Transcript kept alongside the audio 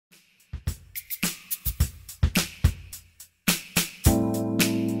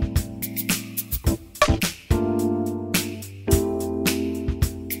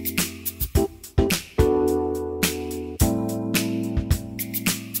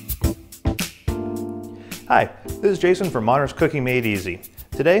Hi, this is Jason from Modernist Cooking Made Easy.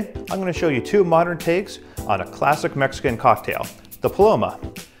 Today, I'm going to show you two modern takes on a classic Mexican cocktail, the Paloma.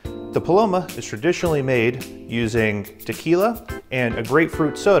 The Paloma is traditionally made using tequila and a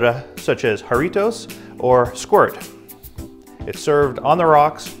grapefruit soda such as Jarritos or Squirt. It's served on the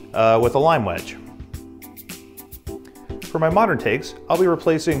rocks with a lime wedge. For my modern takes, I'll be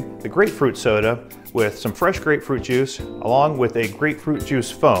replacing the grapefruit soda with some fresh grapefruit juice along with a grapefruit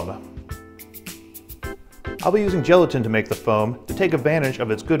juice foam. I'll be using gelatin to make the foam to take advantage of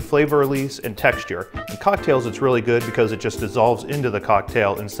its good flavor release and texture. In cocktails it's really good because it just dissolves into the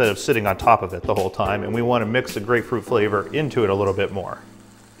cocktail instead of sitting on top of it the whole time, and we want to mix the grapefruit flavor into it a little bit more.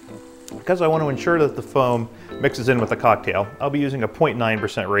 Because I want to ensure that the foam mixes in with the cocktail, I'll be using a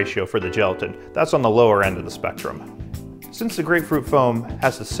 0.9% ratio for the gelatin. That's on the lower end of the spectrum. Since the grapefruit foam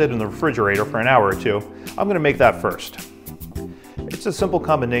has to sit in the refrigerator for an hour or two, I'm going to make that first. It's a simple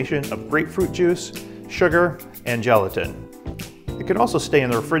combination of grapefruit juice, sugar, and gelatin. It can also stay in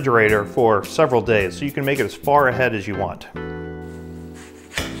the refrigerator for several days, so you can make it as far ahead as you want.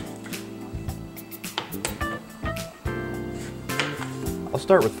 I'll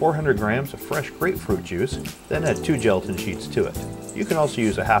start with 400 grams of fresh grapefruit juice, then add 2 gelatin sheets to it. You can also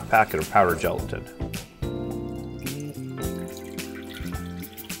use a half packet of powdered gelatin.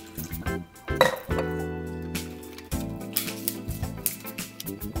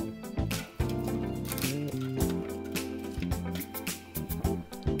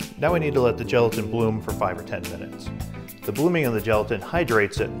 Now we need to let the gelatin bloom for 5 or 10 minutes. The blooming of the gelatin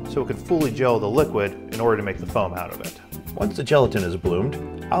hydrates it so it can fully gel the liquid in order to make the foam out of it. Once the gelatin is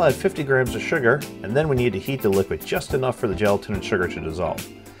bloomed, I'll add 50 grams of sugar, and then we need to heat the liquid just enough for the gelatin and sugar to dissolve.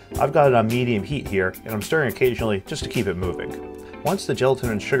 I've got it on medium heat here, and I'm stirring occasionally just to keep it moving. Once the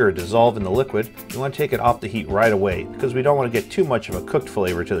gelatin and sugar dissolve in the liquid, you want to take it off the heat right away because we don't want to get too much of a cooked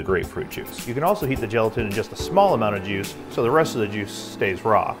flavor to the grapefruit juice. You can also heat the gelatin in just a small amount of juice so the rest of the juice stays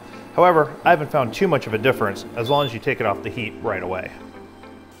raw. However, I haven't found too much of a difference as long as you take it off the heat right away.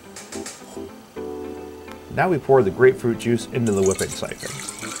 Now we pour the grapefruit juice into the whipping siphon.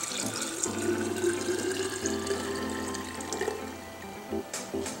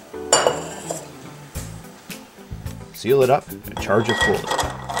 Seal it up and charge it fully.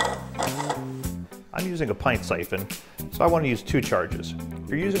 I'm using a pint siphon, so I want to use 2 charges. If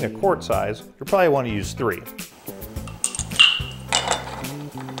you're using a quart size, you'll probably want to use 3.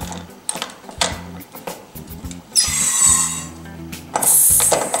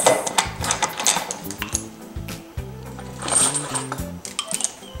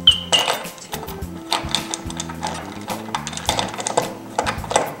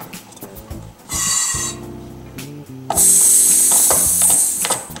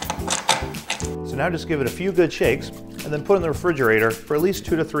 So now just give it a few good shakes and then put it in the refrigerator for at least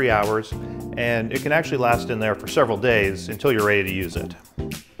 2 to 3 hours, and it can actually last in there for several days until you're ready to use it.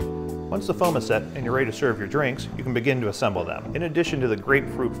 Once the foam is set and you're ready to serve your drinks, you can begin to assemble them. In addition to the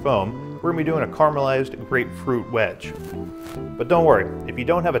grapefruit foam, we're going to be doing a caramelized grapefruit wedge. But don't worry, if you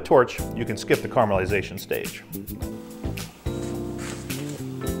don't have a torch, you can skip the caramelization stage.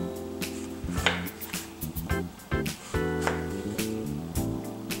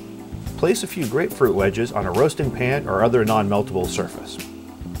 Place a few grapefruit wedges on a roasting pan or other non-meltable surface.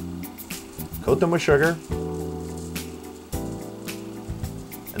 Coat them with sugar,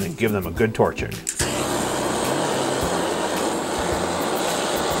 and then give them a good torching.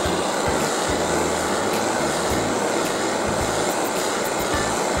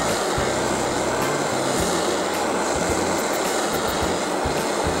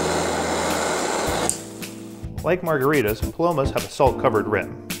 Like margaritas, Palomas have a salt-covered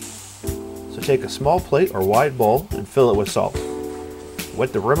rim. So take a small plate or wide bowl and fill it with salt.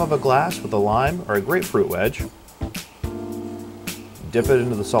 Wet the rim of a glass with a lime or a grapefruit wedge. Dip it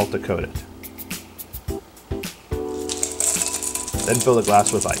into the salt to coat it. Then fill the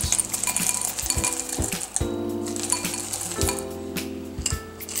glass with ice.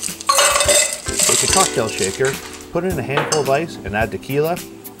 Take a cocktail shaker, put in a handful of ice and add tequila,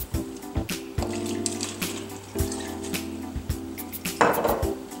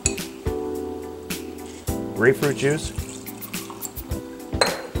 grapefruit juice,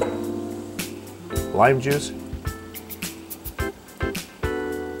 lime juice,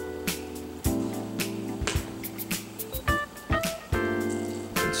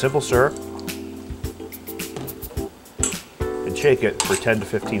 and simple syrup, and shake it for 10 to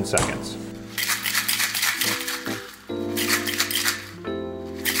 15 seconds.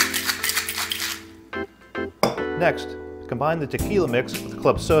 Next, combine the tequila mix with the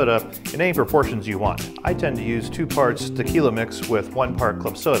club soda in any proportions you want. I tend to use 2 parts tequila mix with 1 part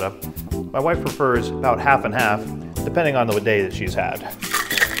club soda. My wife prefers about half and half, depending on the day that she's had.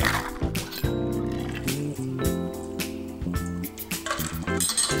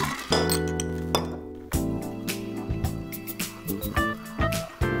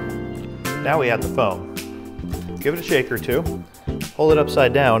 Now we add the foam. Give it a shake or two, hold it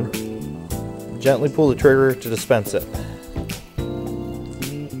upside down, and gently pull the trigger to dispense it.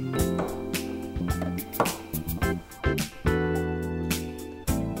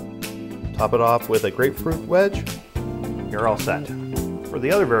 Top it off with a grapefruit wedge. You're all set. For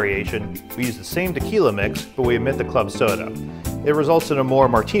the other variation, we use the same tequila mix, but we omit the club soda. It results in a more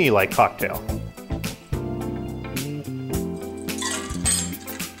martini-like cocktail.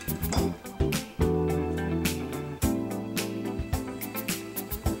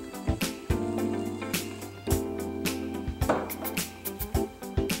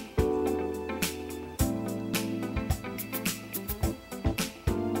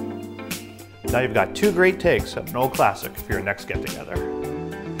 Now you've got 2 great takes of an old classic for your next get-together.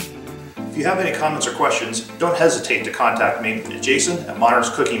 If you have any comments or questions, don't hesitate to contact me at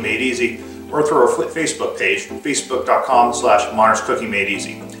Jason@Modernist Cooking Made Easy or through our Facebook page,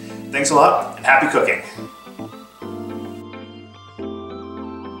 facebook.com/modernistcookingmadeeasy. Thanks a lot and happy cooking!